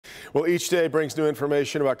Well, each day brings new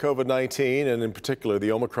information about COVID-19 and in particular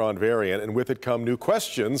the Omicron variant, and with it come new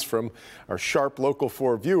questions from our sharp Local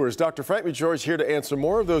 4 viewers. Dr. Frank McGeorge here to answer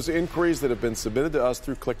more of those inquiries that have been submitted to us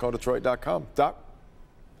through clickondetroit.com. Doc?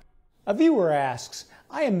 A viewer asks,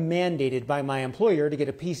 I am mandated by my employer to get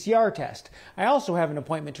a PCR test. I also have an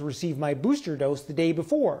appointment to receive my booster dose the day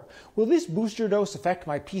before. Will this booster dose affect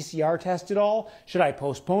my PCR test at all? Should I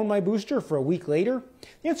postpone my booster for a week later?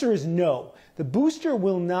 The answer is no. The booster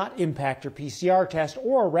will not impact your PCR test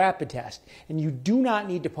or a rapid test, and you do not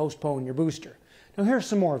need to postpone your booster. Now here are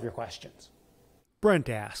some more of your questions. Brent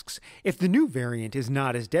asks, if the new variant is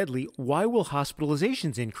not as deadly, why will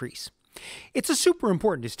hospitalizations increase? It's a super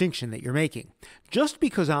important distinction that you're making. Just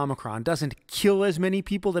because Omicron doesn't kill as many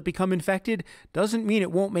people that become infected doesn't mean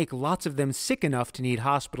it won't make lots of them sick enough to need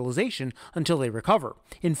hospitalization until they recover.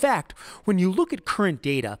 In fact, when you look at current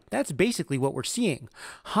data, that's basically what we're seeing.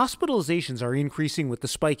 Hospitalizations are increasing with the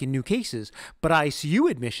spike in new cases, but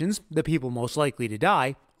ICU admissions, the people most likely to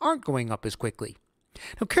die, aren't going up as quickly.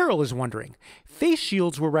 Now, Carol is wondering, face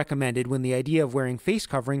shields were recommended when the idea of wearing face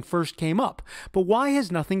covering first came up, but why has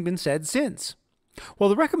nothing been said since? Well,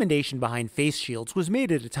 the recommendation behind face shields was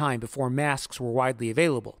made at a time before masks were widely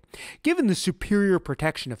available. Given the superior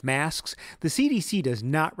protection of masks, the CDC does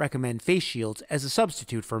not recommend face shields as a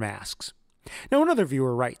substitute for masks. Now, another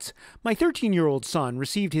viewer writes, my 13-year-old son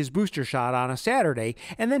received his booster shot on a Saturday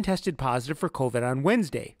and then tested positive for COVID on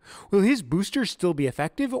Wednesday. Will his booster still be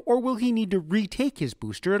effective, or will he need to retake his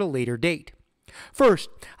booster at a later date? First,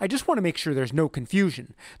 I just want to make sure there's no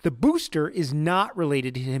confusion. The booster is not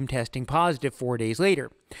related to him testing positive 4 days later.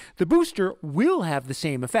 The booster will have the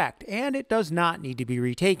same effect, and it does not need to be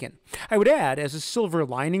retaken. I would add, as a silver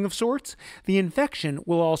lining of sorts, the infection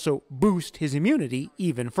will also boost his immunity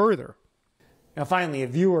even further. Now finally, a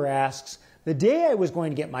viewer asks, the day I was going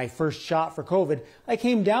to get my first shot for COVID, I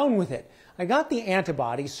came down with it. I got the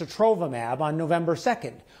antibody sotrovimab on November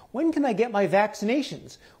 2nd. When can I get my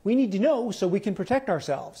vaccinations? We need to know so we can protect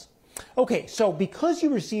ourselves. Okay, so because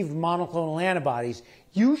you received monoclonal antibodies,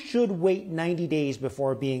 you should wait 90 days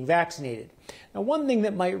before being vaccinated. Now, one thing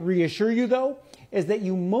that might reassure you, though, is that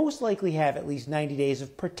you most likely have at least 90 days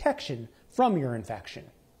of protection from your infection.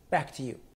 Back to you.